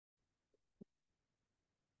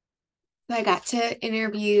So I got to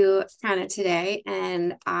interview Hannah today,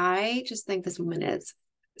 and I just think this woman is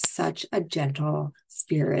such a gentle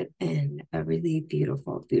spirit and a really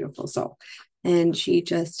beautiful, beautiful soul. And she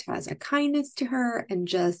just has a kindness to her and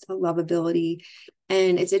just a lovability.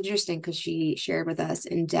 And it's interesting because she shared with us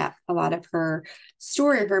in depth a lot of her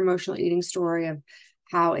story, her emotional eating story of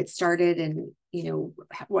how it started and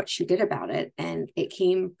what she did about it. And it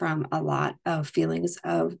came from a lot of feelings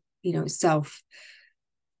of self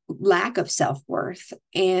lack of self-worth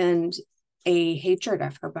and a hatred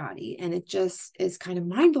of her body. And it just is kind of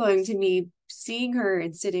mind-blowing to me seeing her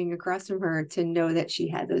and sitting across from her to know that she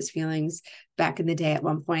had those feelings back in the day at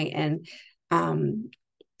one point. And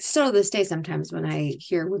still to this day, sometimes when I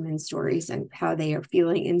hear women's stories and how they are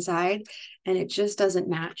feeling inside, and it just doesn't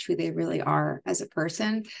match who they really are as a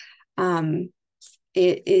person,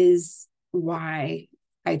 it is why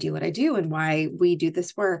I do what I do and why we do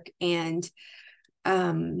this work. And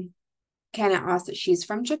Kanna also, she's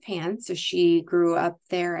from Japan, so she grew up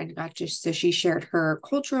there and so she shared her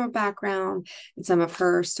cultural background and some of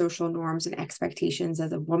her social norms and expectations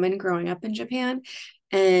as a woman growing up in Japan,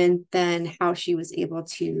 and then how she was able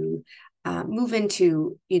to move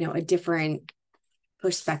into, a different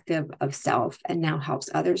perspective of self and now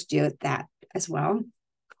helps others do that as well.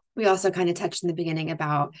 We also kind of touched in the beginning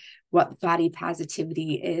about what body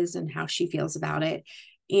positivity is and how she feels about it.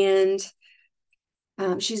 And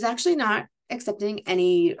she's actually not accepting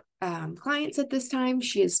any clients at this time.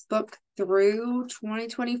 She is booked through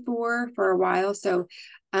 2024 for a while. So,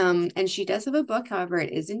 and she does have a book, however,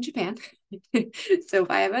 it is in Japan. So if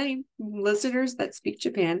I have any listeners that speak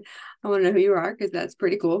Japan, I want to know who you are because that's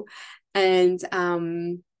pretty cool. And I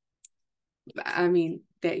mean,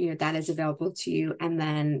 that is available to you. And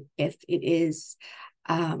then if it is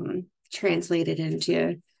translated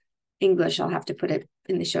into English, I'll have to put it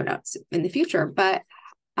in the show notes in the future. But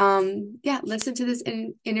listen to this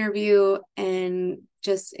interview and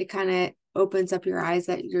just it kind of opens up your eyes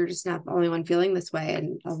that you're just not the only one feeling this way.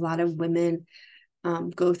 And a lot of women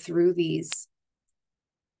go through this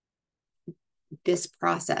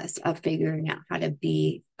process of figuring out how to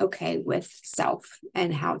be okay with self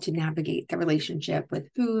and how to navigate the relationship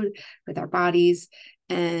with food, with our bodies,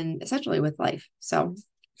 and essentially with life. So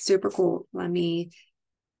super cool. Let me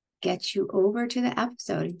get you over to the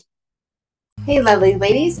episode. Hey lovely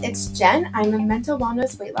ladies, it's Jen. I'm a mental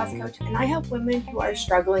wellness weight loss coach and I help women who are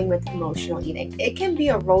struggling with emotional eating. It can be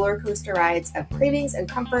a roller coaster ride of cravings and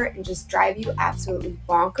comfort and just drive you absolutely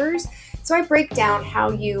bonkers. So I break down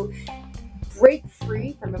how you break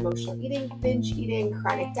free from emotional eating, binge eating,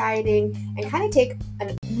 chronic dieting, and kind of take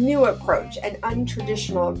a new approach, an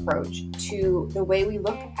untraditional approach to the way we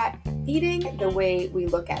look at eating, the way we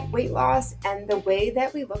look at weight loss, and the way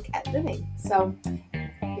that we look at living. So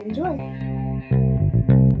enjoy.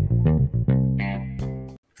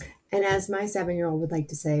 And as my 7-year-old would like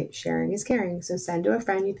to say, sharing is caring. So send to a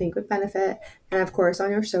friend you think would benefit. And of course,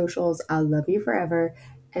 on your socials, I'll love you forever.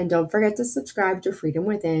 And don't forget to subscribe to Freedom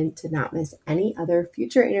Within to not miss any other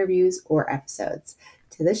future interviews or episodes.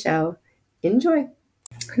 To the show, enjoy.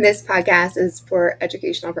 This podcast is for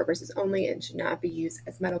educational purposes only and should not be used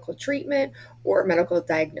as medical treatment or medical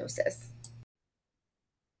diagnosis.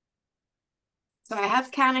 So I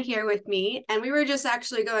have Kanna here with me, and we were just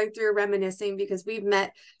actually going through reminiscing because we've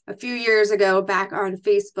met a few years ago back on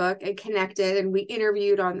Facebook and connected, and we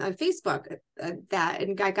interviewed on Facebook that,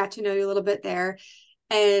 and I got to know you a little bit there.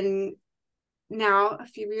 And now a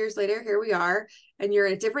few years later, here we are, and you're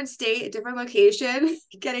in a different state, a different location,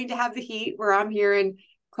 getting to have the heat where I'm here in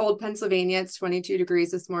cold Pennsylvania. It's 22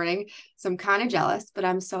 degrees this morning. So I'm kind of jealous, but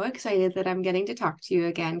I'm so excited that I'm getting to talk to you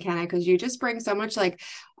again, Kanna, because you just bring so much like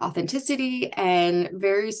authenticity and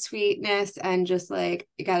very sweetness and just like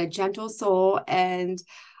you got a gentle soul. And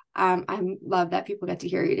I love that people get to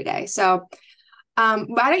hear you today. So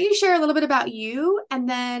why don't you share a little bit about you and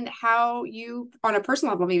then how you, on a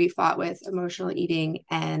personal level, maybe fought with emotional eating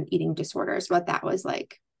and eating disorders, what that was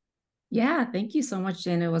like? Yeah, thank you so much,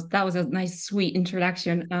 Jen. That was a nice, sweet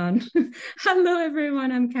introduction. Hello,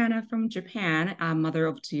 everyone. I'm Kanna from Japan. I'm mother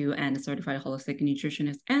of two and a certified holistic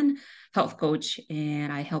nutritionist and health coach.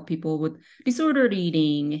 And I help people with disordered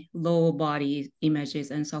eating, low body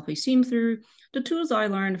images, and self-esteem through the tools I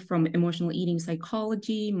learned from emotional eating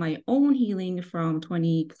psychology, my own healing from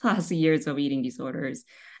 20 plus years of eating disorders,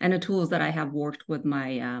 and the tools that I have worked with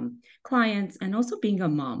my clients, and also being a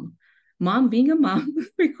mom. Being a mom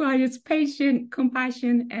requires patience,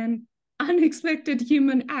 compassion, and unexpected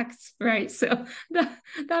human acts, right? So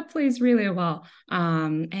that plays really well.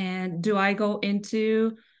 And do I go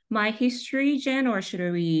into my history, Jen, or should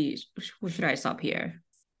I stop here?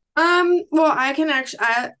 Well, I can actually,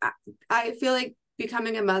 I feel like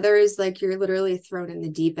becoming a mother is like you're literally thrown in the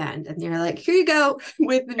deep end and you're like, here you go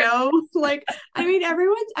with no, like, I mean,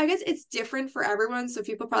 everyone's, I guess it's different for everyone. So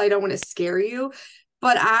people probably don't want to scare you,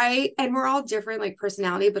 but and we're all different, like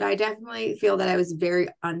personality, but I definitely feel that I was very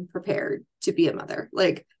unprepared to be a mother.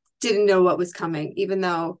 Like, didn't know what was coming, even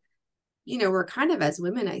though, we're kind of as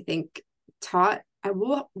women, I think, taught.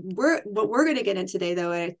 What we're going to get in today,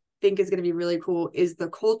 though, I think is going to be really cool is the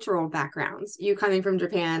cultural backgrounds. You coming from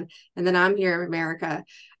Japan, and then I'm here in America,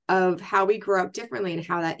 of how we grew up differently and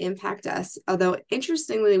how that impact us. Although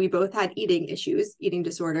interestingly, we both had eating issues, eating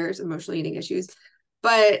disorders, emotional eating issues.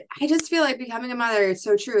 But I just feel like becoming a mother, it's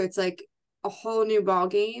so true. It's like a whole new ball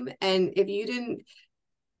game. And if you didn't,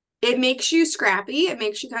 it makes you scrappy. It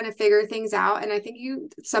makes you kind of figure things out. And I think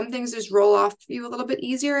some things just roll off you a little bit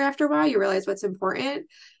easier after a while. You realize what's important.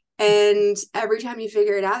 And every time you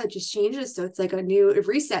figure it out, it just changes. So it's like it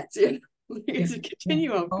resets you. Yeah. It's a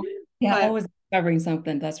continuum. Yeah, But always discovering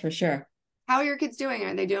something, that's for sure. how are your kids doing?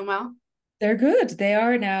 Are they doing well? They're good. They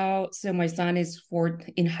are now. So my son is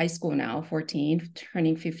in high school now, 14,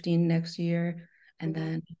 turning 15 next year. And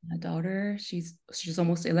Mm-hmm. then my daughter, she's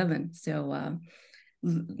almost 11. So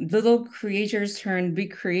little creatures turn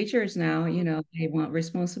big creatures now. They want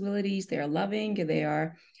responsibilities. They are loving.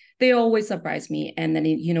 They always surprise me. And then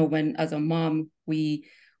when as a mom, when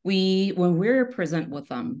we're present with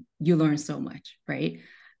them, you learn so much, right?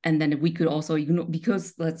 And then we could also,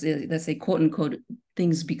 because let's say quote unquote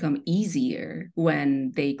things become easier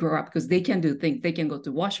when they grow up, because they can do things, they can go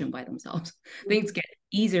to washroom by themselves. Mm-hmm. Things get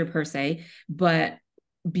easier per se, but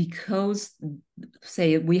because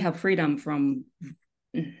say we have freedom from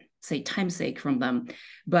say time's sake from them,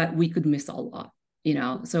 but we could miss a lot.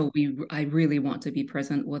 So I really want to be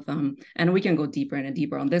present with them, and we can go deeper and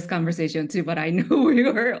deeper on this conversation too, but I know we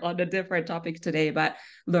were on a different topic today. But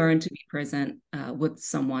learn to be present with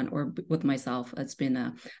someone or with myself, it's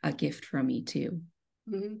been a gift for me too.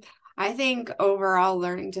 Mm-hmm. I think overall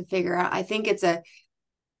learning to figure out, I think it's a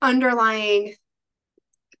underlying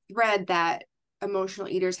thread that emotional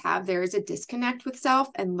eaters have. There is a disconnect with self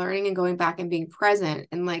and learning and going back and being present,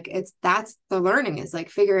 and like that's the learning, is like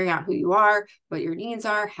figuring out who you are, what your needs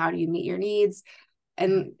are, how do you meet your needs.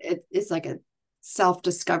 And it's like a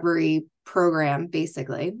self-discovery program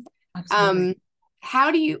basically. Absolutely. um how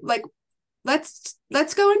do you like, let's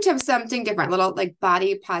go into something different, little like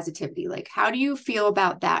body positivity. Like, how do you feel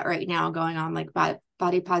about that right now going on, like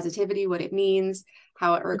body positivity, what it means,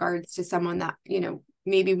 how it regards to someone that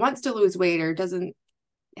maybe wants to lose weight or doesn't,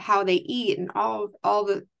 how they eat, and all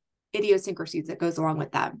the idiosyncrasies that goes along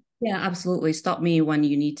with that. Yeah, absolutely. Stop me when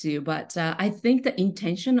you need to. But I think the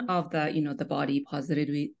intention of the body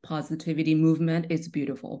positivity movement is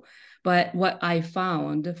beautiful. But what I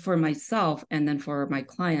found for myself and then for my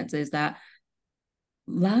clients is that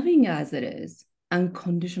loving as it is,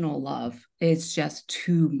 unconditional love is just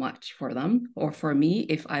too much for them, or for me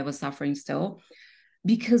if I was suffering still,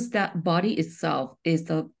 because that body itself is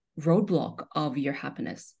the roadblock of your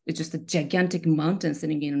happiness. It's just a gigantic mountain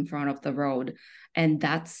sitting in front of the road. And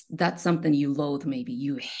that's something you loathe, maybe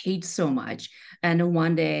you hate so much. And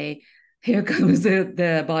one day here comes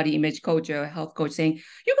the body image coach or health coach saying,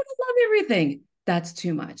 you're gonna love everything. That's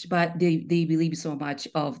too much. But they believe so much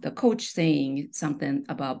of the coach saying something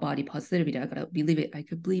about body positivity. I gotta believe it. I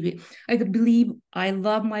could believe it. I could believe I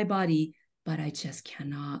love my body, but I just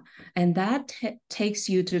cannot. And that takes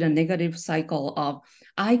you to the negative cycle of,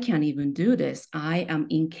 I can't even do this. I am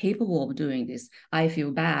incapable of doing this. I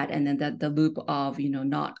feel bad. And then the loop of,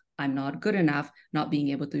 I'm not good enough, not being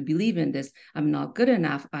able to believe in this. I'm not good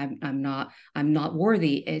enough. I'm not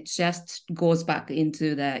worthy. It just goes back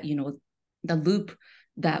into the loop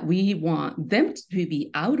that we want them to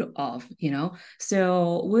be out of.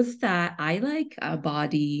 So with that, I like a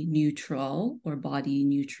body neutral or body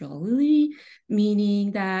neutrality,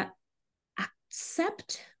 meaning that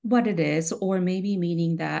accept what it is, or maybe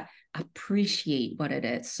meaning that appreciate what it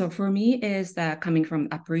is. So for me is that coming from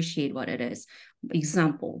appreciate what it is.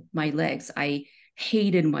 Example, my legs. I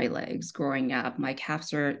hated my legs growing up. My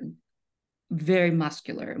calves are very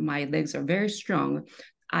muscular. My legs are very strong.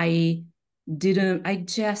 I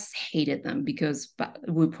just hated them because, but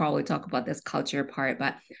we'll probably talk about this culture part,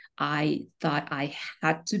 but I thought I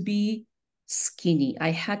had to be skinny.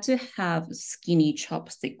 I had to have skinny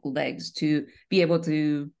chopstick legs to be able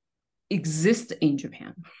to exist in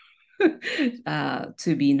Japan,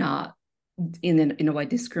 to be not in a way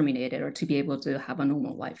discriminated, or to be able to have a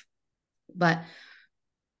normal life. But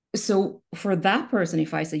so for that person,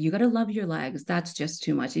 if I say you got to love your legs, that's just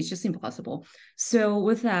too much. It's just impossible. So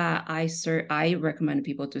with that, I recommend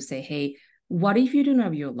people to say, hey, what if you don't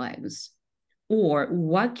have your legs? Or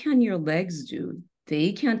what can your legs do?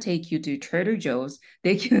 They can take you to Trader Joe's,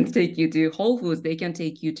 they can take you to Whole Foods, they can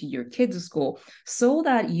take you to your kids' school so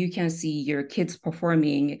that you can see your kids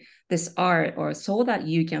performing this art, or so that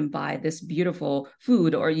you can buy this beautiful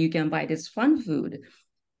food, or you can buy this fun food.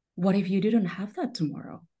 What if you didn't have that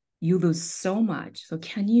tomorrow? You lose so much. So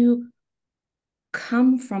can you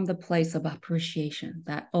come from the place of appreciation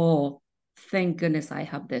that, oh, thank goodness I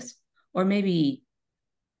have this? Or maybe,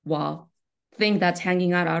 well, thing that's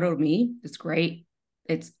hanging out of me is great.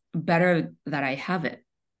 It's better that I have it,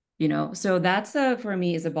 you know? So that's for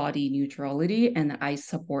me is a body neutrality, and I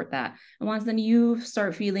support that. And once then you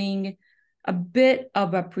start feeling a bit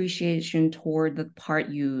of appreciation toward the part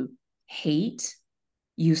you hate,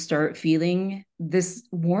 you start feeling this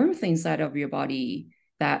warmth inside of your body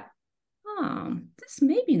that, this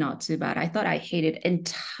may be not too bad. I thought I hated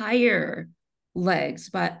entire legs,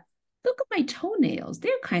 but look at my toenails.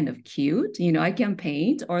 They're kind of cute. You know, I can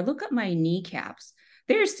paint. Or look at my kneecaps.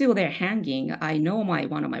 They're still there hanging. I know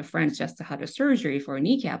one of my friends just had a surgery for a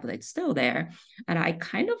kneecap, but it's still there. And I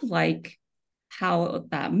kind of like how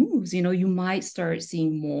that moves. You know, you might start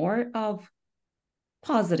seeing more of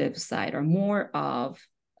positive side, or more of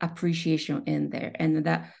appreciation in there. And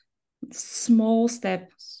that small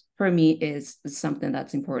steps for me is something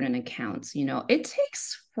that's important and counts. You know, it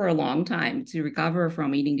takes for a long time to recover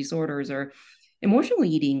from eating disorders or emotional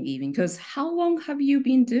eating, even, because how long have you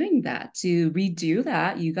been doing that? To redo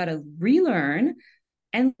that, you got to relearn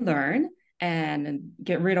and learn and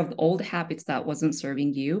get rid of the old habits that wasn't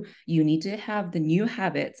serving you. You need to have the new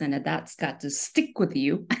habits, and that's got to stick with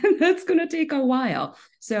you. And that's going to take a while.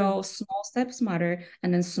 So small steps matter,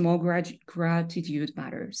 and then small gratitude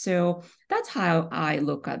matters. So that's how I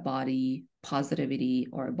look at body positivity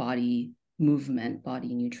or body movement,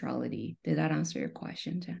 body neutrality. Did that answer your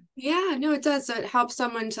question, Jen? Yeah, no, it does. So it helps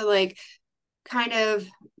someone to like kind of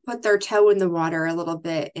put their toe in the water a little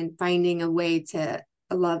bit and finding a way to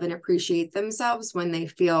love and appreciate themselves when they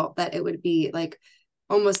feel that it would be like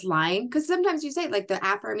almost lying. Because sometimes you say like the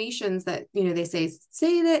affirmations that, you know, they say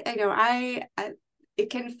that, you know, I it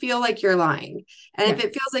can feel like you're lying. And Yeah. if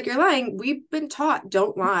it feels like you're lying, we've been taught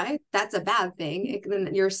don't lie. That's a bad thing.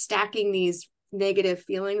 Then you're stacking these negative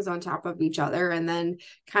feelings on top of each other, and then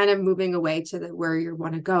kind of moving away to where you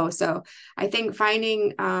want to go. So I think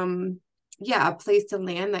finding a place to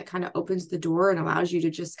land that kind of opens the door and allows you to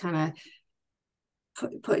just kind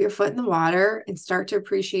of put your foot in the water and start to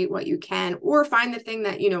appreciate what you can, or find the thing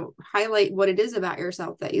that, you know, highlight what it is about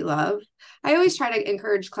yourself that you love. I always try to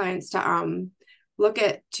encourage clients to look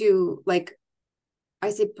at, to like,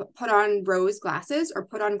 I say put on rose glasses, or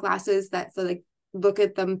put on glasses that, so like look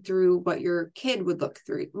at them through what your kid would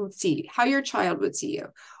see, how your child would see you,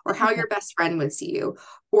 or how your best friend would see you,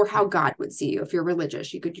 or how God would see you. If you're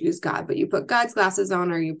religious, you could use God, but you put God's glasses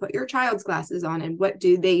on, or you put your child's glasses on, and what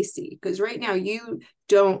do they see? Because right now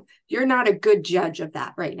you're not a good judge of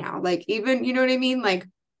that right now. Like, even, you know what I mean? Like,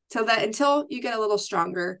 until you get a little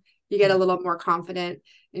stronger, you get a little more confident,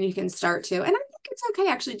 and you can start to, and I think it's okay.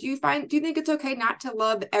 Actually, do you think it's okay not to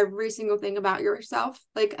love every single thing about yourself?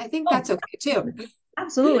 Like, I think that's okay too.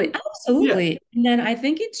 Absolutely. Yeah. Absolutely. And then I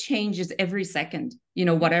think it changes every second. You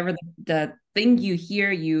know, whatever the thing you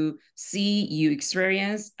hear, you see, you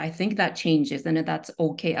experience, I think that changes, and that's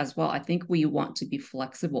okay as well. I think we want to be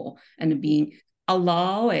flexible and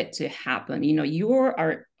allow it to happen. You know, you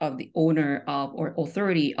are of the owner of or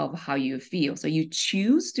authority of how you feel. So you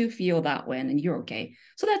choose to feel that way, and you're okay.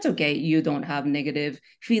 So that's okay. You don't have negative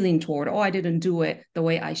feeling toward, oh, I didn't do it the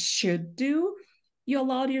way I should do. You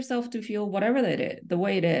allowed yourself to feel whatever that is, the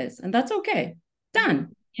way it is, and that's okay. Done.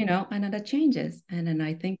 You know, and then that changes. And then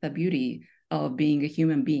I think the beauty of being a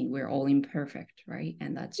human being, we're all imperfect, right?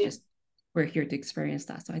 And that's Yeah. just, we're here to experience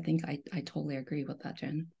that. So I think I totally agree with that,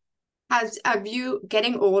 Jen. Have you,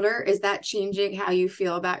 getting older, is that changing how you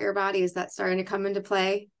feel about your body? Is that starting to come into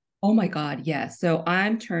play? Oh my God, yes. So I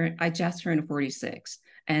just turned 46,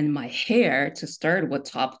 and my hair, to start with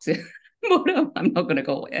top to bottom, I'm not gonna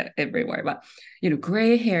go everywhere, but you know,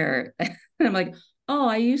 gray hair. And I'm like, oh,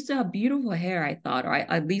 I used to have beautiful hair, I thought, or I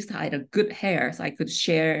at least I had a good hair, so I could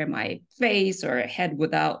share my face or head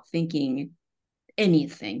without thinking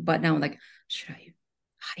anything. But now I'm like, should I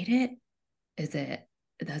hide it? Is it,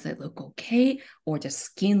 does it look okay? Or just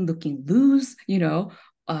skin looking loose, you know,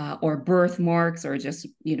 or birthmarks, or just,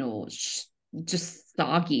 you know, just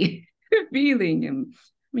stocky feeling. And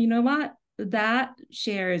you know what? That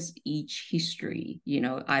shares each history. You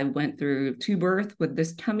know, I went through two births with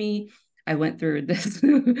this tummy. I went through this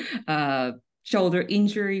shoulder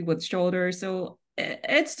injury with shoulder. So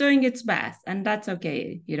it's doing its best, and that's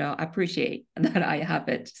okay. I appreciate that I have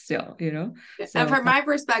it still, And so from my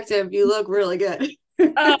perspective, you look really good.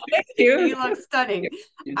 thank you. You look stunning.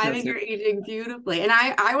 You I too, think too. you're aging beautifully. And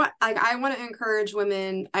I want to encourage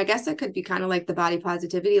women. I guess it could be kind of like the body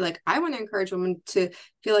positivity. Like I want to encourage women to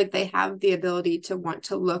feel like they have the ability to want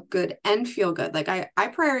to look good and feel good. Like I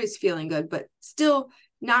prioritize feeling good, but still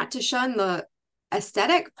not to shun the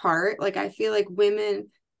aesthetic part. Like I feel like women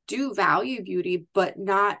do value beauty, but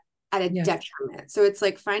not at a Yeah. detriment. So it's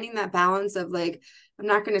like finding that balance of like, I'm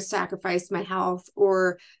not going to sacrifice my health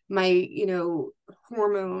or my,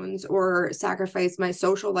 hormones or sacrifice my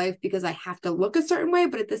social life because I have to look a certain way.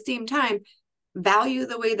 But at the same time, value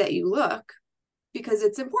the way that you look because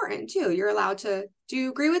it's important too. You're allowed to, do you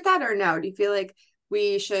agree with that or no? Do you feel like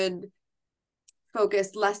we should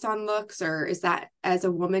focus less on looks, or is that as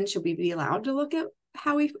a woman, should we be allowed to look at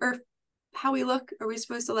how we look? Are we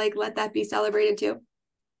supposed to like let that be celebrated too?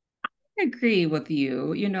 I agree with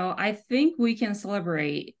you. I think we can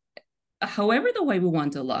celebrate however the way we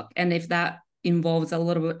want to look. And if that involves a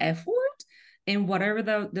little bit of effort in whatever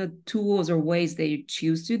the tools or ways they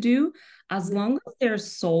choose to do, as long as their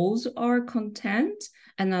souls are content,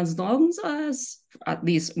 and as long as, at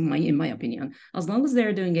least in my opinion, as long as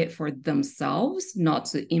they're doing it for themselves, not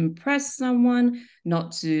to impress someone,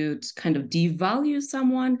 not to kind of devalue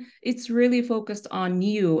someone, it's really focused on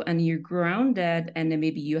you and you're grounded. And then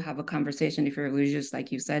maybe you have a conversation, if you're religious,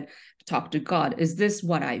 like you said, talk to God. Is this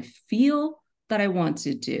what I feel that I want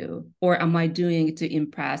to do? Or am I doing it to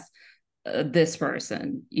impress this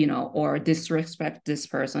person, or disrespect this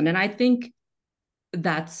person? And I think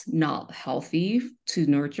that's not healthy to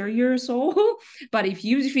nurture your soul. But if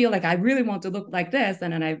you feel like I really want to look like this,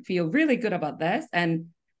 and then I feel really good about this, and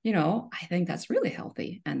I think that's really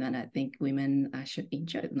healthy. And then I think women should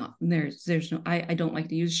enjoy it. Not there's no, I don't like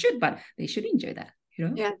to use should, but they should enjoy that.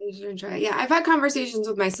 Yeah, they should enjoy it. Yeah, I've had conversations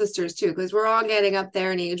with my sisters too, because we're all getting up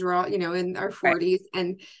there in age. We're all, in our Right. 40s,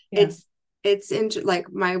 and Yeah. it's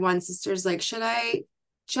like my one sister's like, should I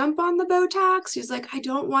jump on the Botox? She's like, I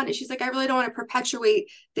don't want it. She's like, I really don't want to perpetuate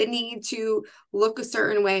the need to look a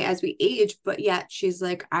certain way as we age, but yet she's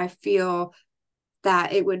like, I feel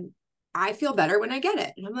that I feel better when I get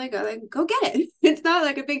it. And I'm like, go get it. It's not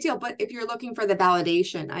like a big deal. But if you're looking for the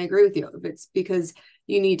validation, I agree with you. If it's because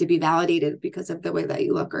you need to be validated because of the way that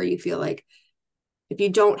you look, or you feel like if you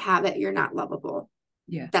don't have it, you're not lovable.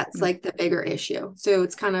 Yeah. That's like the bigger issue. So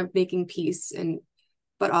it's kind of making peace,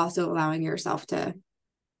 but also allowing yourself to,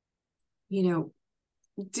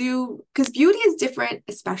 because beauty is different,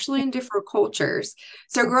 especially in different cultures.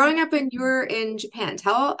 So growing up you're in Japan,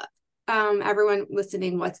 tell everyone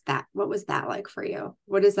listening, what was that like for you?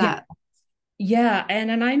 What is that? Yeah,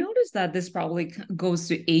 and I noticed that this probably goes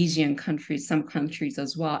to Asian countries, some countries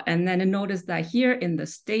as well. And then I noticed that here in the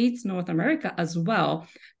States, North America as well.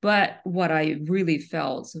 But what I really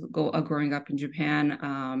felt growing up in Japan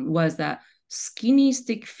was that skinny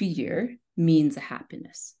stick figure means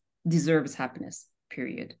happiness, deserves happiness,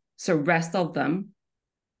 period. So rest of them,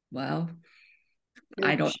 well,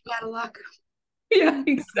 I don't. She got a luck. Yeah,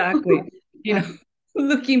 exactly. Yeah.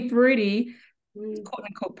 Looking pretty, Mm. quote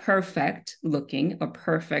unquote perfect looking or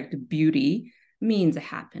perfect beauty means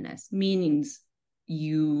happiness, means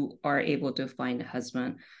you are able to find a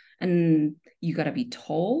husband. And you got to be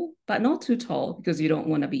tall, but not too tall, because you don't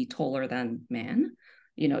want to be taller than man.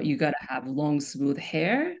 You got to have long smooth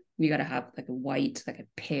hair, you got to have like a white, like a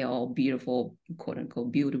pale, beautiful, quote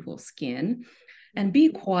unquote beautiful skin, and be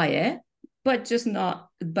quiet, but just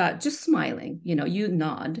smiling. You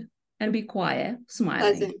nod and be quiet, smiling.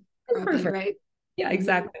 Pleasant, probably, Perfect. right? Yeah, Mhm.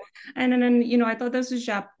 exactly. And then, I thought this is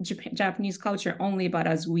Japanese culture only, but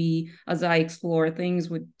as I explore things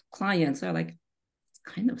with clients, they're like, it's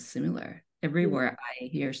kind of similar everywhere. I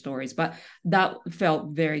hear stories, but that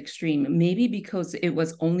felt very extreme. Maybe because it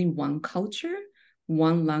was only one culture,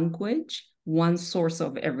 one language, one source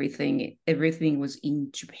of everything. Everything was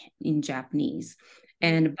in Japan, in Japanese.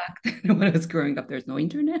 And back then, when I was growing up, there's no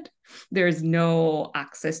internet, there's no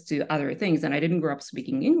access to other things, and I didn't grow up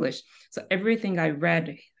speaking English. So everything I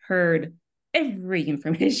read, heard, every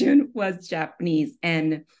information was Japanese.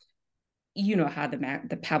 And how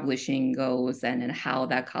the publishing goes, and how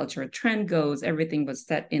that cultural trend goes. Everything was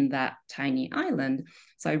set in that tiny island.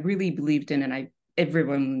 So I really believed in, and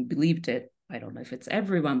everyone believed it. I don't know if it's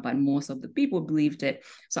everyone, but most of the people believed it.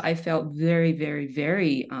 So I felt very, very,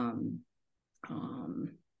 very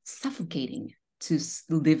suffocating to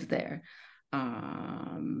live there.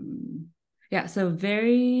 Yeah, so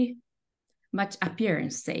very much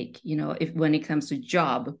appearance sake. If when it comes to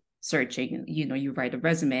job searching, you write a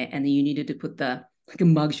resume and then you needed to put the like a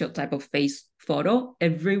mugshot type of face photo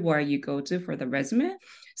everywhere you go to for the resume.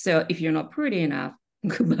 So if you're not pretty enough,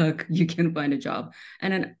 good luck, you can find a job.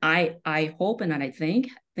 And then I hope and then I think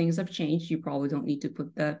things have changed. You probably don't need to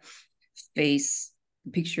put the face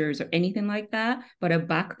pictures or anything like that. But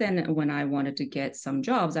back then, when I wanted to get some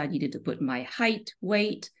jobs, I needed to put my height,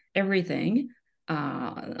 weight, everything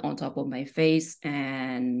on top of my face.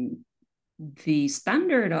 And the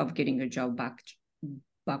standard of getting a job back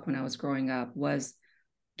when I was growing up was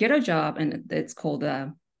get a job, and it's called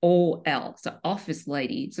a OL, so office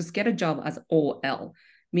lady. Just get a job as OL,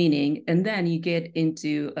 meaning, and then you get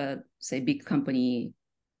into a say big company,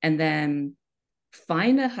 and then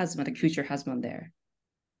find a husband, a future husband there.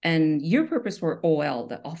 And your purpose for OL,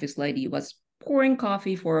 the office lady, was pouring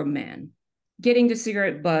coffee for a man, getting the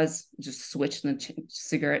cigarette buzz, just switch the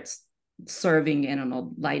cigarettes, serving and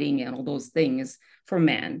all, lighting and all those things for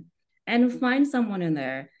men, and find someone in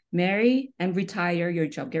there, marry and retire your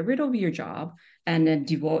job, get rid of your job, and then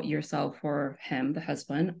devote yourself for him, the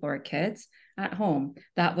husband or kids at home.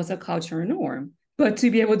 That was a cultural norm. But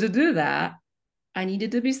to be able to do that, I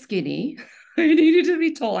needed to be skinny. I needed to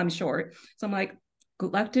be tall. I'm short. So I'm like,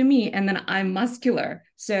 good luck to me. And then I'm muscular.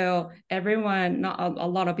 So everyone, not a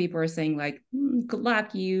lot of people are saying like, good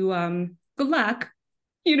luck, good luck.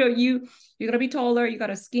 You gotta be taller, you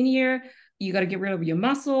gotta skinnier, you gotta get rid of your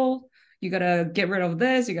muscle, you gotta get rid of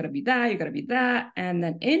this, you gotta be that, you gotta be that. And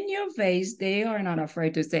then in your face, they are not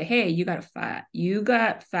afraid to say, hey, you got fat. You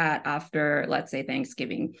got fat after, let's say,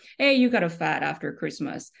 Thanksgiving. Hey, you got a fat after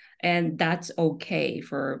Christmas. And that's okay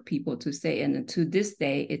for people to say. And to this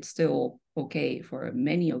day, it's still okay for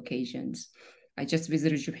many occasions. I just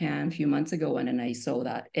visited Japan a few months ago, and then I saw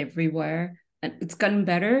that everywhere. And it's gotten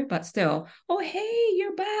better, but still, oh, hey,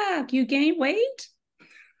 you're back. You gained weight?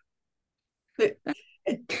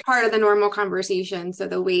 It's part of the normal conversation. So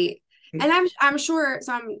the weight, and I'm sure,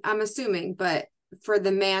 so I'm assuming, but for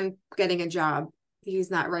the man getting a job,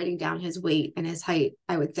 he's not writing down his weight and his height,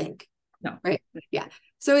 I would think. No. Right. Yeah.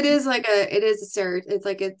 So it is like a stereotype. It's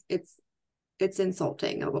like it's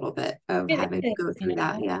insulting a little bit of having to go through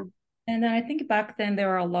that. Yeah. And then I think back then there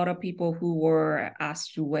were a lot of people who were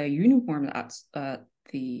asked to wear uniform at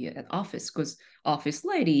the office, because office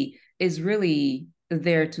lady is really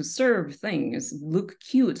there to serve things, look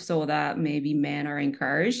cute, so that maybe men are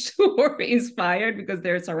encouraged or inspired because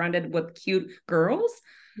they're surrounded with cute girls.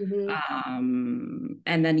 And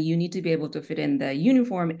then you need to be able to fit in the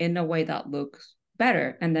uniform in a way that looks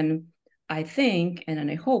better. And then I think, and then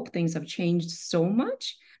I hope things have changed so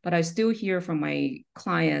much, but I still hear from my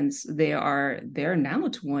clients, they're now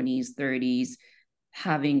 20s, 30s,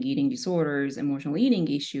 having eating disorders, emotional eating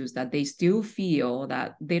issues, that they still feel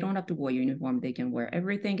that they don't have to wear uniform. They can wear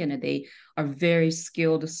everything. And they are very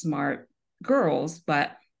skilled, smart girls,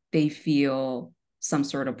 but they feel some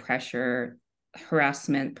sort of pressure,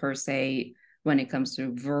 harassment per se, when it comes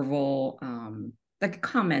to verbal, like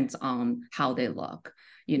comments on how they look.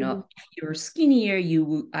 If you're skinnier,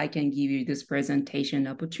 I can give you this presentation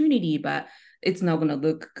opportunity, but it's not going to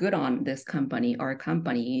look good on this company or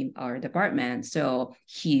department. So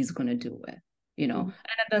he's going to do it, and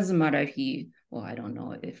it doesn't matter if I don't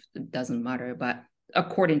know if it doesn't matter, but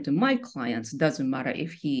according to my clients, it doesn't matter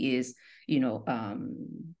if he is,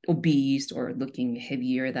 obese or looking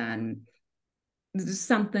heavier than. This is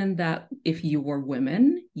something that if you were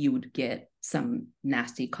women, you would get some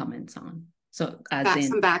nasty comments on. So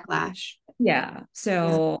some backlash. Yeah.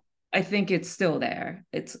 So yeah. I think it's still there.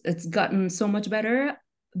 It's gotten so much better,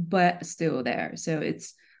 but still there. So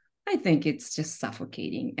I think it's just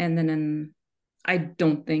suffocating. And then I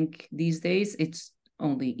don't think these days it's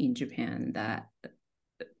only in Japan that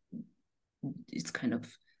it's kind of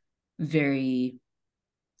very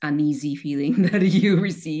uneasy feeling that you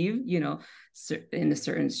receive, in a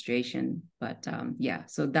certain situation. But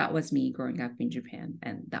so that was me growing up in Japan,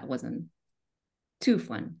 and that wasn't too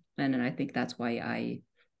fun. And then I think that's why I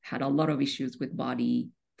had a lot of issues with body,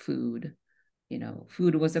 food.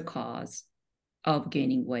 Food was a cause of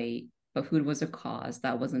gaining weight, but food was a cause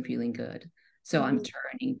that wasn't feeling good. So I'm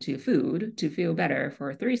turning to food to feel better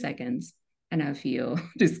for 3 seconds, and I feel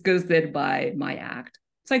disgusted by my act.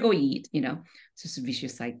 So I go eat, it's just a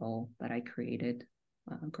vicious cycle that I created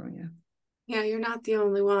growing up. Yeah, you're not the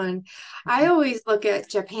only one. I always look at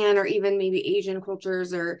Japan or even maybe Asian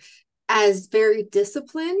cultures as very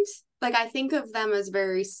disciplined. Like I think of them as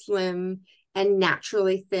very slim and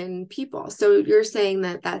naturally thin people. So you're saying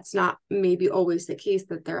that that's not maybe always the case,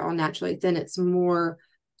 that they're all naturally thin. It's more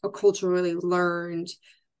a culturally learned,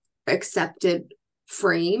 accepted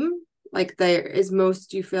frame. Like do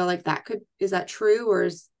you feel like is that true, or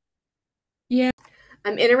is? Yeah.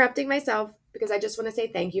 I'm interrupting myself because I just want to say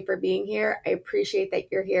thank you for being here. I appreciate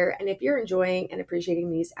that you're here. And if you're enjoying and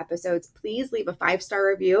appreciating these episodes, please leave a 5-star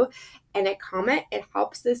review and a comment. It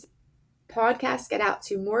helps this podcast get out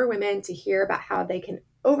to more women to hear about how they can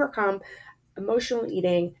overcome emotional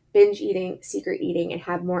eating, binge eating, secret eating, and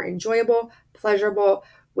have more enjoyable, pleasurable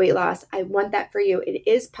weight loss. I want that for you. It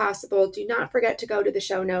is possible. Do not forget to go to the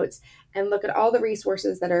show notes and look at all the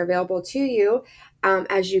resources that are available to you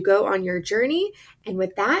as you go on your journey. And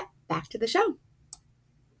with that, back to the show.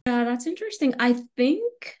 That's interesting. I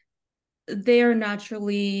think they are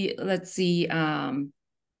naturally, let's see,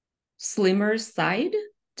 slimmer side,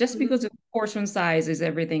 just because the portion size is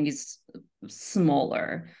everything is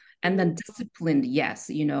smaller. And then disciplined, yes,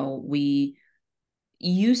 we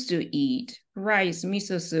used to eat rice,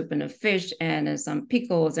 miso soup, and a fish, and some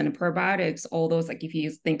pickles and probiotics, all those. Like if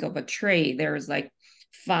you think of a tray, there's like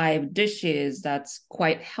 5 dishes that's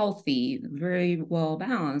quite healthy, very well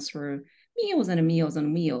balanced for meals and meals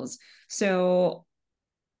and meals. So,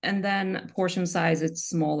 and then portion size, it's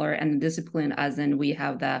smaller, and discipline, as in we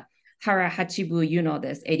have the hara hachibu,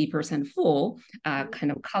 this 80% full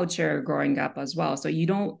kind of culture growing up as well. So you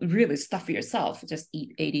don't really stuff yourself, just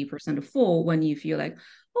eat 80% full when you feel like,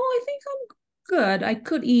 oh, I think I'm good. I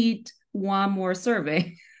could eat one more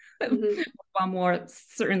serving, one more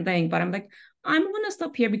certain thing, but I'm like, I'm going to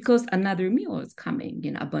stop here because another meal is coming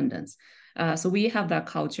in abundance. So we have that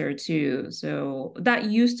culture too. So that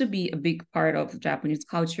used to be a big part of Japanese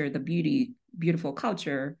culture, the beautiful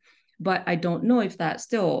culture. But I don't know if that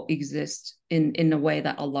still exists in a way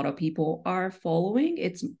that a lot of people are following.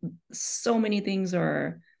 It's so many things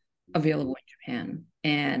are available in Japan,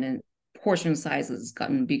 and portion sizes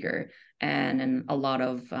gotten bigger, and a lot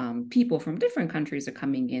of people from different countries are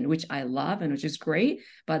coming in, which I love and which is great.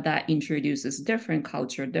 But that introduces different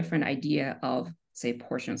culture, different idea of, say,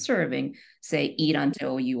 portion serving, say eat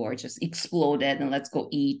until you are just exploded and let's go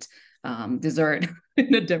eat dessert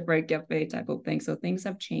in a different cafe type of thing. So things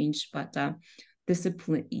have changed, but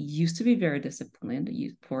discipline used to be very disciplined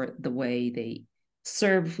for the way they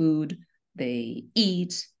serve food, they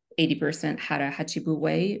eat 80% hara hachibu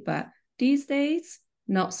way, but these days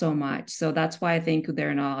not so much. So that's why I think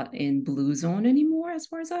they're not in blue zone anymore, as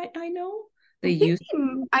far as I know.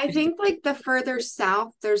 I think like the further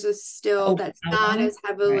south, there's a still that's not as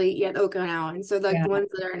heavily yet Okinawa. And so like the ones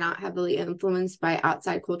that are not heavily influenced by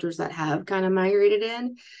outside cultures that have kind of migrated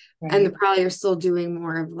in, and they probably are still doing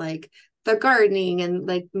more of like the gardening and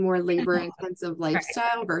like more labor intensive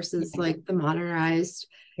lifestyle versus like the modernized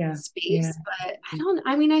space. But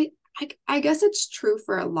I guess it's true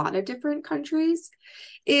for a lot of different countries.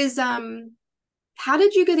 How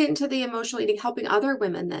did you get into the emotional eating, helping other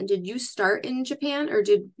women then? Did you start in Japan, or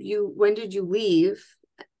when did you leave?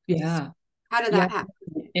 Yeah. How did that happen?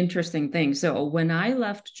 Interesting thing. So when I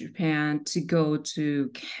left Japan to go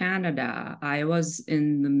to Canada, I was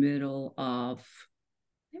in the middle of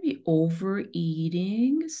maybe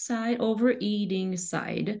overeating side.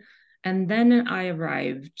 And then I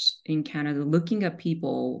arrived in Canada looking at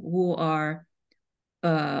people who are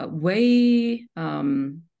way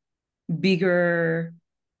bigger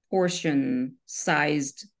portion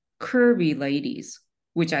sized curvy ladies,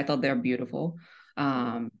 which I thought they're beautiful.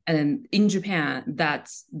 And then in Japan,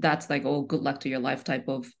 that's like, oh, good luck to your life type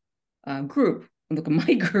of group. Look at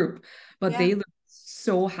my group, but they look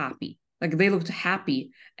so happy. Like they looked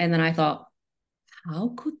happy. And then I thought,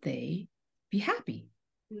 how could they be happy?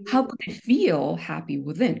 How could they feel happy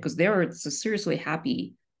within? Because they're seriously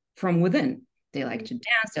happy from within. They like to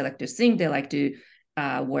dance, they like to sing, they like to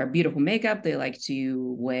wear beautiful makeup, they like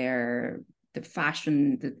to wear the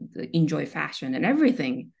fashion, enjoy fashion and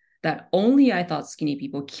everything that only I thought skinny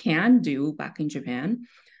people can do back in Japan.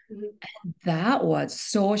 And that was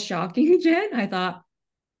so shocking, Jen. I thought,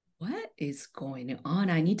 what is going on?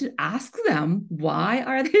 I need to ask them, why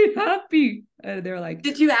are they happy? And they're like,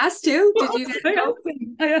 did you ask too? Did you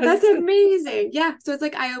That's amazing. Yeah. So it's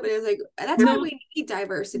like eye-opening. It's like, that's why we need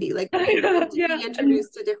diversity. Like we need to be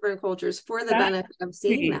introduced to different cultures for the benefit of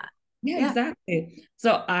seeing that. Yeah, exactly.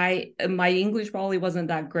 So my English probably wasn't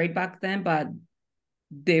that great back then, but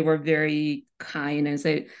they were very kind and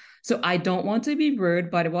say, so I don't want to be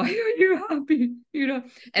rude, but why are you happy? And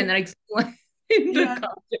then I explain the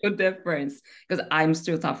cultural difference, because I'm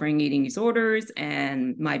still suffering eating disorders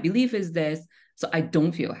and my belief is this. So I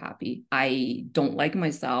don't feel happy. I don't like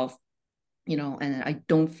myself, and I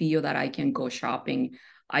don't feel that I can go shopping.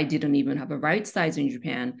 I didn't even have a right size in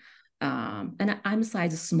Japan. And I'm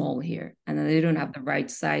size small here, and they don't have the right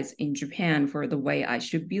size in Japan for the way I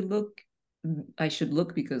should look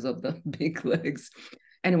because of the big legs.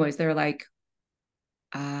 Anyways, they're like,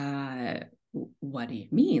 what do you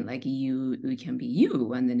mean? Like you can be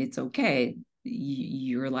you, and then it's okay.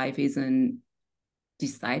 Your life isn't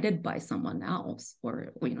decided by someone else,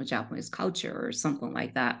 or Japanese culture or something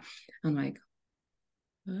like that. I'm like,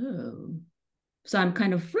 oh, so I'm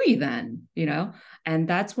kind of free then, and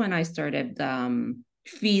that's when I started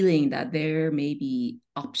feeling that there may be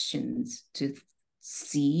options to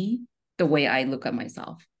see the way I look at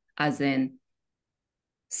myself, as in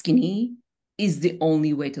skinny is the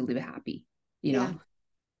only way to live happy. Yeah.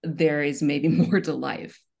 There is maybe more to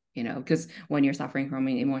life, because when you're suffering from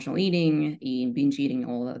emotional eating, binge eating,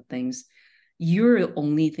 all the things, you're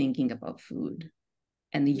only thinking about food,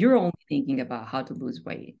 and you're only thinking about how to lose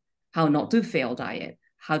weight, how not to fail diet,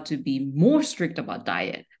 how to be more strict about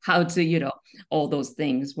diet, how to, all those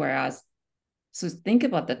things. Whereas, so think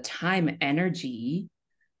about the time, energy,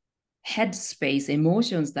 headspace,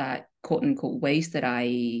 emotions that quote unquote wasted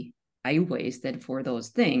I wasted for those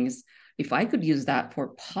things. If I could use that for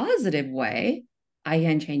a positive way, I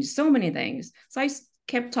can change so many things. So I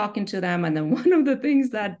kept talking to them, and then one of the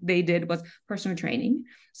things that they did was personal training.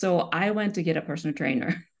 So I went to get a personal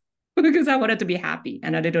trainer because I wanted to be happy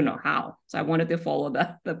and I didn't know how. So I wanted to follow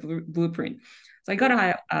the blueprint. So I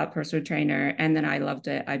got a personal trainer, and then I loved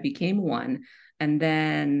it. I became one. And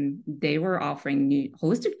then they were offering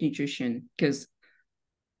holistic nutrition, because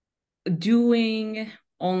doing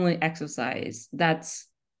only exercise,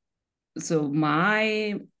 so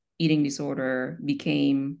my eating disorder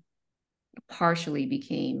partially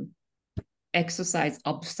became exercise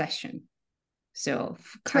obsession. So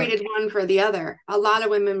Traded one for the other. A lot of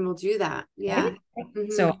women will do that. Yeah.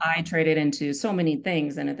 Right? So I traded into so many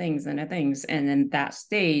things and things and things. And then that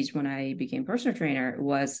stage when I became personal trainer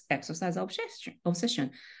was exercise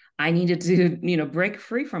obsession. I needed to, break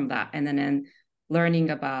free from that. And then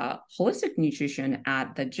learning about holistic nutrition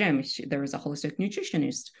at the gym, there was a holistic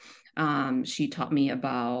nutritionist. She taught me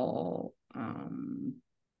about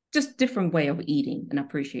just different way of eating and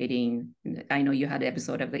appreciating. I know you had an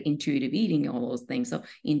episode of the intuitive eating, all those things. So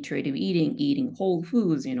intuitive eating whole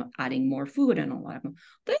foods, adding more food and all that.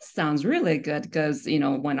 This sounds really good, because,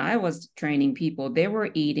 when I was training people, they were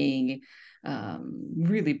eating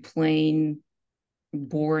really plain,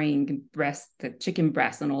 boring the chicken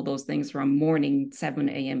breast and all those things from morning 7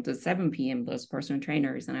 a.m. to 7 p.m., those personal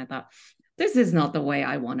trainers. And I thought, this is not the way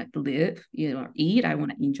I want to live, eat. I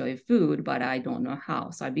want to enjoy food, but I don't know how.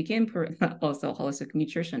 So I became also a holistic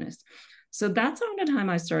nutritionist. So that's around the time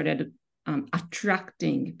I started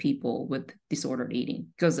attracting people with disordered eating,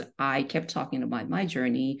 because I kept talking about my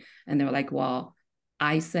journey, and they were like, well,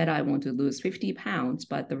 I said I want to lose 50 pounds,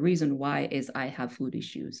 but the reason why is I have food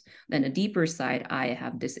issues. Then a deeper side, I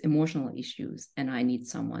have this emotional issues, and I need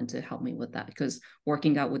someone to help me with that, because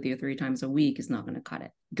working out with you 3 times a week is not going to cut it,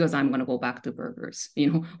 because I'm going to go back to burgers,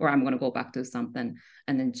 or I'm going to go back to something.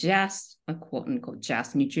 And then just a quote unquote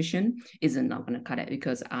just nutrition isn't not going to cut it,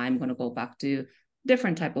 because I'm going to go back to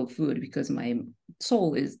different type of food, because my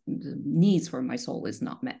the needs for my soul is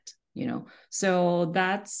not met. So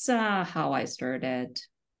that's how I started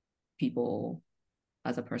people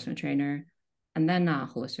as a personal trainer, and then a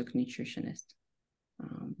holistic nutritionist.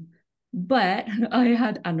 But I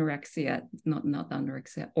had anorexia, not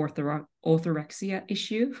anorexia, orthorexia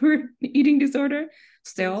issue for eating disorder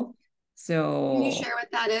still. So can you share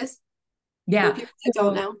what that is? Yeah. People that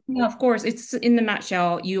don't know. Yeah, of course. It's in the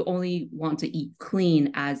nutshell, you only want to eat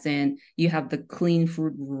clean, as in you have the clean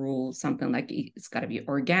food rule, something like it's got to be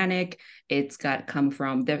organic, it's got to come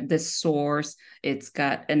from the source,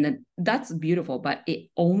 and then that's beautiful, but it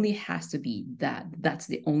only has to be that. That's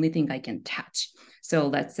the only thing I can touch. So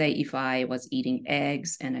let's say if I was eating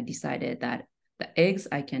eggs and I decided that the eggs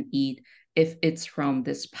I can eat if it's from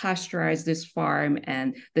this pasteurized, this farm,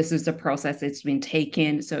 and this is the process it's been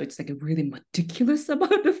taken. So it's like really meticulous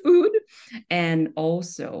about the food. And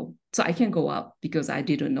also, so I can't go out because I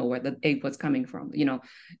didn't know where the egg was coming from.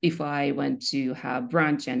 If I went to have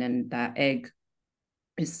brunch and then that egg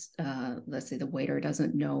is, let's say the waiter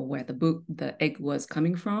doesn't know where the egg was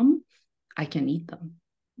coming from, I can eat them.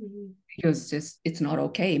 Because it's not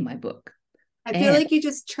okay in my book. I feel like you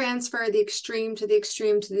just transfer the extreme to the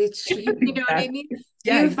extreme to the extreme. You know what I mean?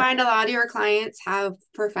 Do you find a lot of your clients have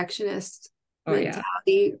perfectionist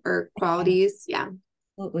mentality or qualities? Yeah.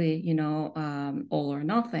 Absolutely. All or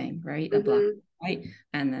nothing, right? The black and white,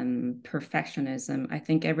 and then perfectionism. I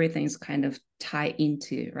think everything's kind of tied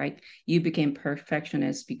into, right? You became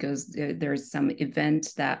perfectionist because there's some event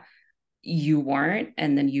that you weren't,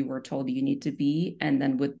 and then you were told you need to be. And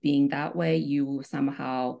then with being that way, you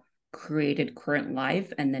somehow created current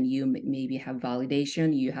life, and then you maybe have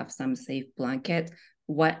validation, you have some safe blanket,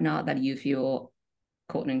 whatnot, that you feel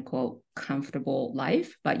quote unquote comfortable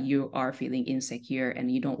life, but you are feeling insecure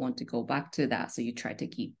and you don't want to go back to that. So you try to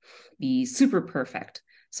be super perfect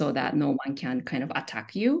so that no one can kind of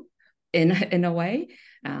attack you in a way.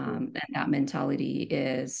 And that mentality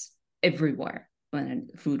is everywhere. When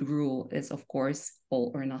food rule is, of course,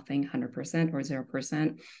 all or nothing, 100% or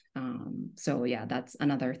 0%. So yeah, that's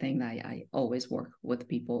another thing that I always work with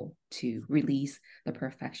people to release the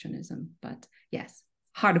perfectionism. But yes,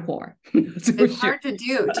 hardcore. It's hard to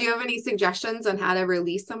do. Do you have any suggestions on how to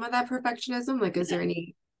release some of that perfectionism? Like, is there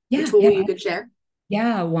any tool you could share?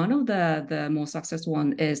 Yeah, one of the most successful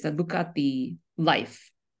one is to look at the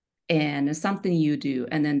life and something you do.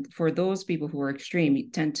 And then for those people who are extreme, you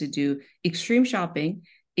tend to do extreme shopping,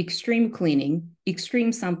 extreme cleaning,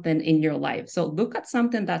 extreme something in your life. So look at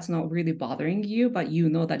something that's not really bothering you, but you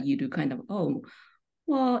know that you do kind of, oh,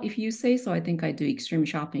 well, if you say so, I think I do extreme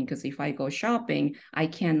shopping because if I go shopping, I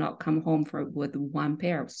cannot come home with one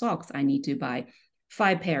pair of socks. I need to buy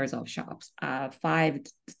 5 pairs of shops, 5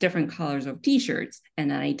 different colors of t-shirts,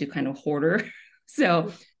 and I need to kind of hoarder.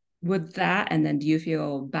 So with that, and then do you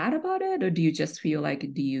feel bad about it, or do you just feel like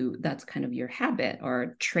that's kind of your habit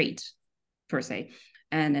or trait per se?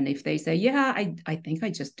 And then if they say, yeah, I think I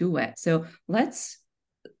just do it. So let's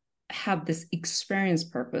have this experience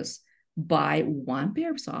purpose. Buy 1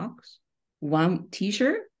 pair of socks, 1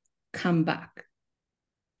 t-shirt, come back.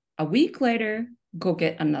 A week later, go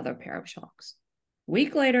get another pair of socks. A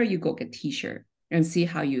week later, you go get t-shirt and see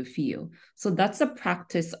how you feel. So that's a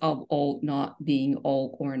practice of all not being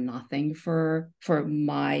all or nothing for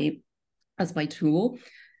my as my tool.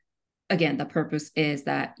 Again, the purpose is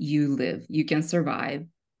that you live, you can survive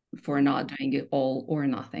for not doing it all or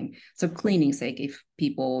nothing. So cleaning sake, if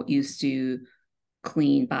people used to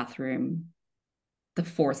clean bathroom the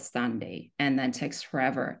fourth Sunday and then takes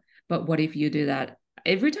forever. But what if you do that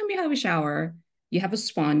every time you have a shower, you have a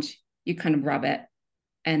sponge, you kind of rub it,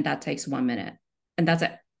 and that takes 1 minute. And that's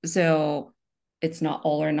it. So it's not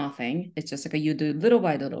all or nothing. It's just like you do little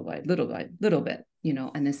by little by little by little bit,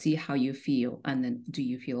 and then see how you feel. And then do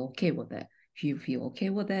you feel okay with it? If you feel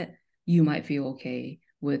okay with it, you might feel okay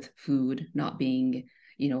with food not being,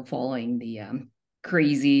 following the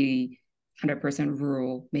crazy 100%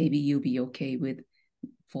 rule. Maybe you'll be okay with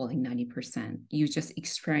falling 90%. You just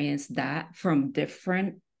experience that from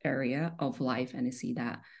different area of life and see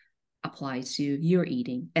that applies to your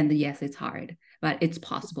eating. And yes, it's hard, but it's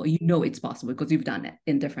possible. It's possible because you've done it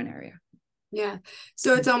in different area. Yeah.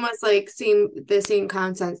 So it's almost like the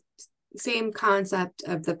same concept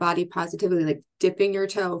of the body positivity, like dipping your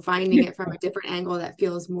toe, finding it from a different angle that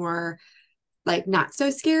feels more like not so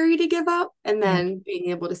scary to give up, and then being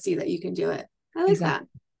able to see that you can do it. I like that.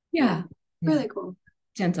 Yeah. Really cool.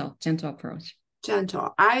 Gentle approach.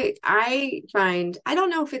 Gentle. I find, I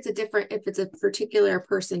don't know if it's a particular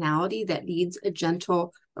personality that needs a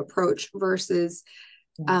gentle approach versus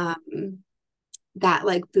that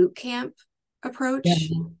like boot camp approach.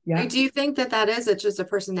 Yeah. Do you think that is it's just a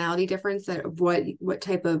personality difference that what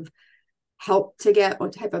type of help to get,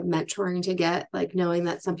 what type of mentoring to get, like knowing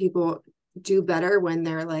that some people do better when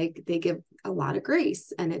they're like, they give a lot of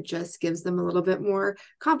grace and it just gives them a little bit more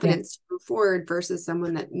confidence to move forward versus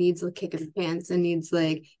someone that needs a kick in the pants and needs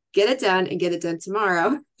like, get it done and get it done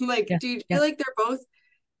tomorrow. Like, do you feel like they're both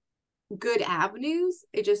good avenues?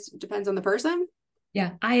 It just depends on the person.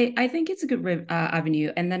 Yeah, I think it's a good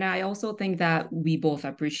avenue. And then I also think that we both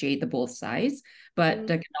appreciate the both sides, but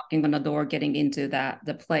the knocking on the door, getting into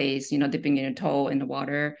the place, dipping your toe in the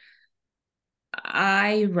water,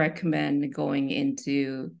 I recommend going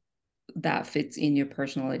into that fits in your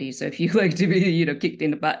personality. So if you like to be, kicked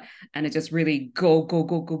in the butt and it just really go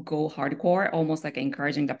hardcore, almost like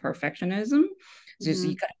encouraging the perfectionism. Just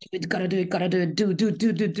you gotta do it,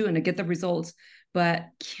 do, and get the results. But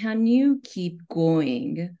can you keep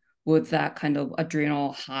going with that kind of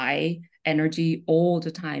adrenal high energy all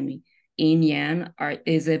the time in yang, or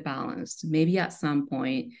is it balanced? Maybe at some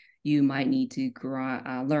point you might need to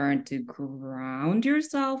learn to ground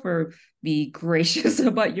yourself or be gracious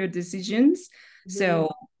about your decisions.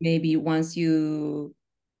 So maybe once you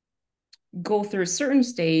go through a certain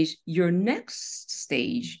stage, your next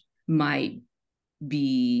stage might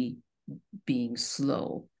be being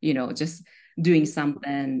slow, just doing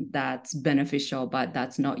something that's beneficial, but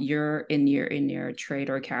that's not in your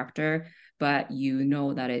trait or character, but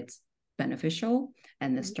that it's beneficial,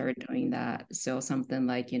 and then start doing that. So something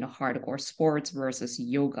like hardcore sports versus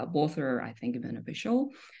yoga, both are, I think, beneficial,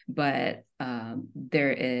 but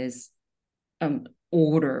there is an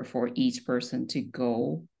order for each person to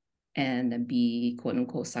go and be quote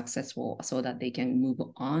unquote successful so that they can move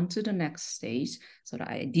on to the next stage. So that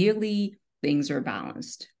ideally things are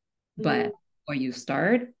balanced. Mm-hmm. But where you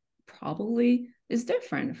start probably is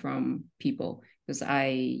different from people, because I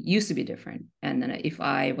used to be different. And then if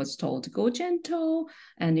I was told to go gentle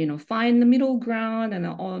and, you know, find the middle ground and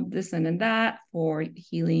all this and then that for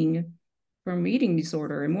healing from eating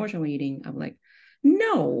disorder, emotional eating, I'm like,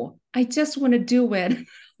 no, I just want to do it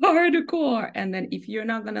hardcore. And then if you're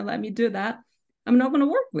not going to let me do that, I'm not going to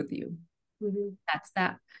work with you. Mm-hmm. That's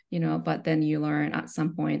that, you know. But then you learn at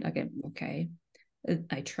some point, okay,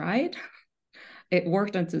 I tried. It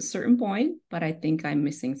worked until a certain point, but I think I'm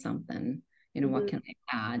missing something. You know, what can I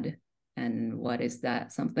add? And what is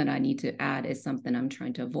that? Something I need to add is something I'm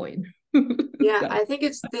trying to avoid. Yeah, So, I think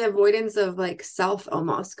it's the avoidance of like self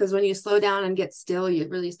almost, because when you slow down and get still, you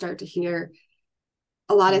really start to hear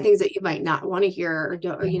a lot of things that you might not want to hear, or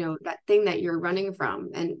don't, you know, that thing that you're running from.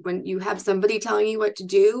 And when you have somebody telling you what to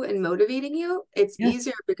do and motivating you, it's yeah.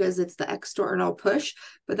 easier because it's the external push.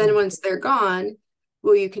 But then once they're gone,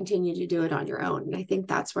 will you continue to do it on your own? And I think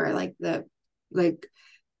that's where like I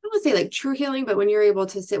don't want to say like true healing, but when you're able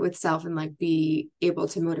to sit with self and like be able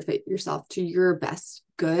to motivate yourself to your best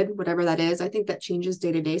good, whatever that is, I think that changes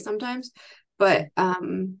day to day sometimes. But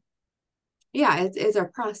yeah, it's a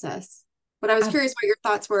process. But I was curious what your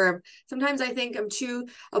thoughts were. Sometimes I think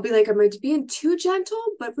I'll be like, am I being too gentle?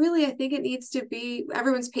 But really, I think it needs to be,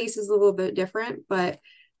 everyone's pace is a little bit different. But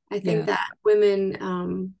I think that women,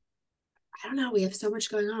 I don't know, we have so much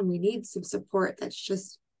going on. We need some support that's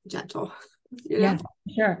just gentle, you know? Yeah,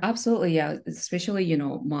 sure. Absolutely. Yeah. Especially, you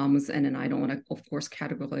know, moms, and then I don't want to, of course,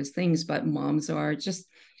 categorize things, but moms are just,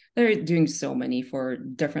 they're doing so many for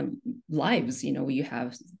different lives. You know, you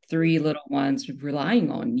have three little ones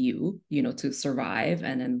relying on you, you know, to survive.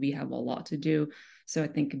 And then we have a lot to do. So I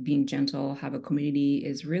think being gentle, have a community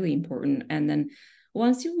is really important. And then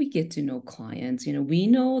once we get to know clients, you know, we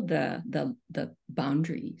know the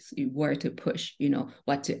boundaries, where to push, you know,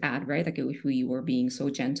 what to add, right? Like if we were being so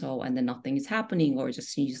gentle and then nothing is happening, or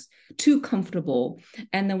just she's too comfortable,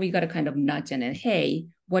 and then we got to kind of nudge in and, hey,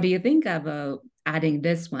 what do you think of adding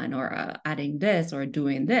this one, or adding this, or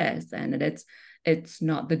doing this? And it's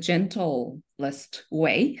not the gentlest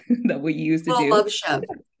way that we used to Little do. love shove.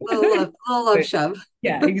 Little love shove.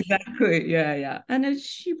 Yeah, exactly. Yeah, yeah. And then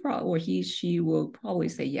she probably, or she will probably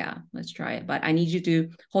say, yeah, let's try it. But I need you to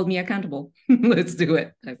hold me accountable. Let's do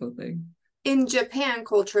it, type of thing. In Japan,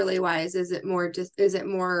 culturally wise, is it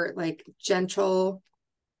more like gentle,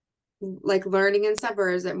 like learning and stuff, or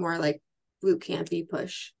is it more like boot campy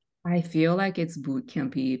push? I feel like it's boot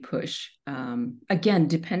campy push. Again,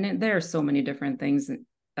 dependent, there are so many different things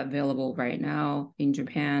available right now in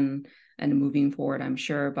Japan and moving forward, I'm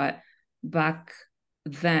sure. But back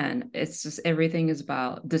then, it's just everything is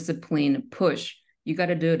about discipline, push. You got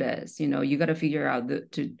to do this, you know, you got to figure out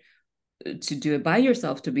to do it by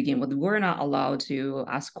yourself to begin with. We're not allowed to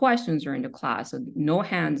ask questions during the class. So no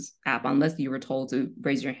hands up unless you were told to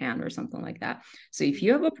raise your hand or something like that. So if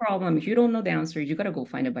you have a problem, if you don't know the answer, you got to go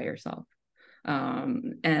find it by yourself.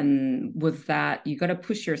 And with that, you got to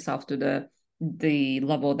push yourself to the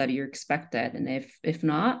level that you're expected. And if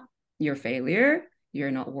not, you're a failure.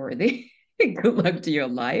 You're not worthy. Good luck to your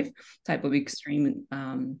life. Type of extreme,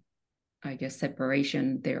 I guess,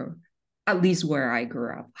 separation there, at least where I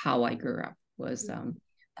grew up, how I grew up was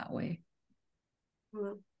that way.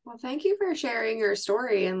 Well, thank you for sharing your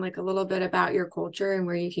story and like a little bit about your culture and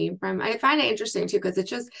where you came from. I find it interesting too, because it's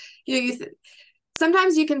just, you know,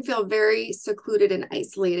 sometimes you can feel very secluded and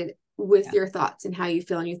isolated with your thoughts and how you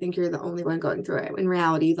feel, and you think you're the only one going through it. In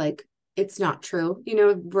reality, like it's not true. You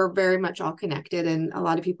know, we're very much all connected, and a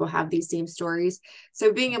lot of people have these same stories.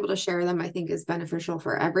 So being able to share them, I think, is beneficial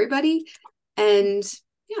for everybody. And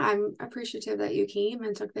yeah, I'm appreciative that you came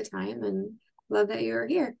and took the time, and love that you were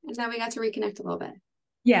here. And now we got to reconnect a little bit.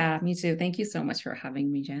 Yeah, me too. Thank you so much for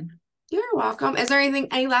having me, Jen. You're welcome. Is there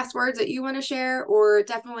any last words that you want to share, or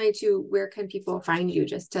definitely to where can people find you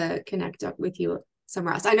just to connect up with you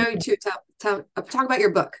somewhere else? I know you to talk about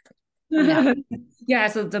your book coming out. Yeah,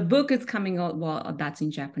 so the book is coming out. Well, that's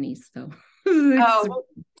in Japanese, so Oh,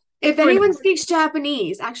 if anyone speaks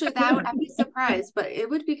Japanese, actually, I'd be surprised, but it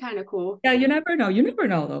would be kind of cool. yeah, you never know. You never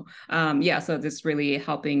know, though. Yeah, so this really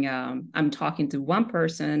helping. I'm talking to one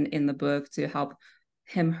person in the book to help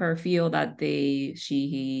her feel that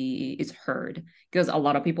he is heard, because a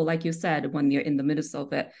lot of people, like you said, when you're in the middle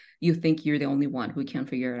of it, you think you're the only one who can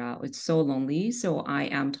figure it out. It's so lonely. So I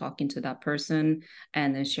am talking to that person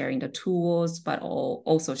and then sharing the tools, but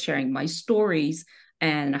also sharing my stories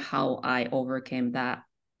and how I overcame that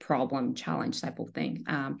problem challenge type of thing.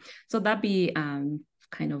 So that'd be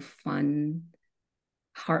kind of fun,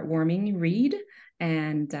 heartwarming read.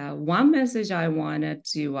 And one message I wanted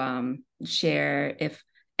to share, if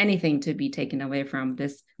anything to be taken away from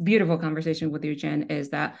this beautiful conversation with you, Jen,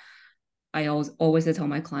 is that I always tell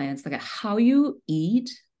my clients, like, how you eat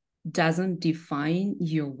doesn't define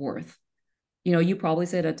your worth. You know, you probably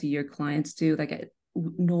say that to your clients too, like,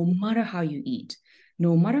 no matter how you eat,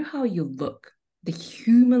 no matter how you look, the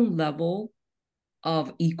human level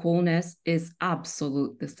of equalness is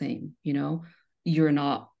absolute the same. You know, you're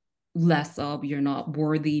not less of, you're not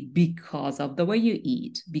worthy because of the way you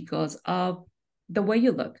eat, because of the way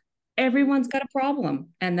you look. Everyone's got a problem,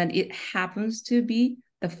 and then it happens to be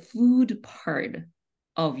the food part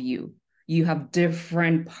of you. You have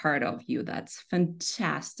different part of you. That's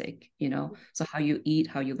fantastic, you know. So how you eat,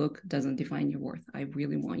 how you look doesn't define your worth. I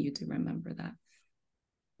really want you to remember that.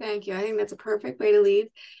 Thank you. I think that's a perfect way to leave.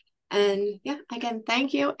 And yeah, again,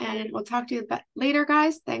 thank you. And we'll talk to you later,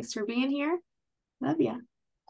 guys. Thanks for being here. Love you.